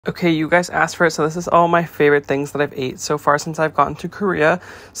Okay, you guys asked for it, so this is all my favorite things that I've ate so far since I've gotten to Korea.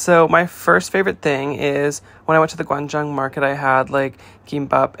 So my first favorite thing is when I went to the Gwanjang market, I had like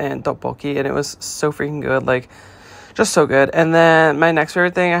kimbap and tteokbokki, and it was so freaking good, like just so good. And then my next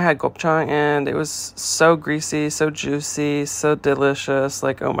favorite thing, I had gopchang, and it was so greasy, so juicy, so delicious,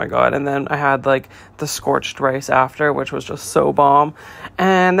 like oh my god. And then I had like the scorched rice after, which was just so bomb.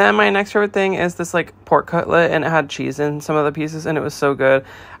 And then my next favorite thing is this like pork cutlet, and it had cheese in some of the pieces, and it was so good.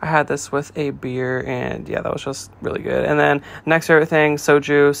 I had this with a beer, and yeah, that was just really good. And then next favorite thing,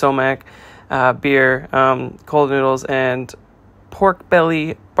 soju, somek, beer, cold noodles, and pork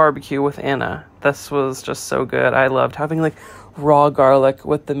belly barbecue with Anna. This was just so good. I loved having like raw garlic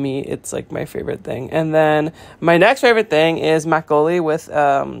with the meat. It's like my favorite thing. And then my next favorite thing is makgeolli with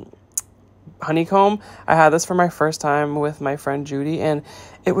honeycomb. I had this for my first time with my friend Judy, and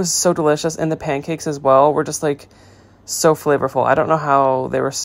it was so delicious. And the pancakes as well were just like so flavorful. I don't know how they were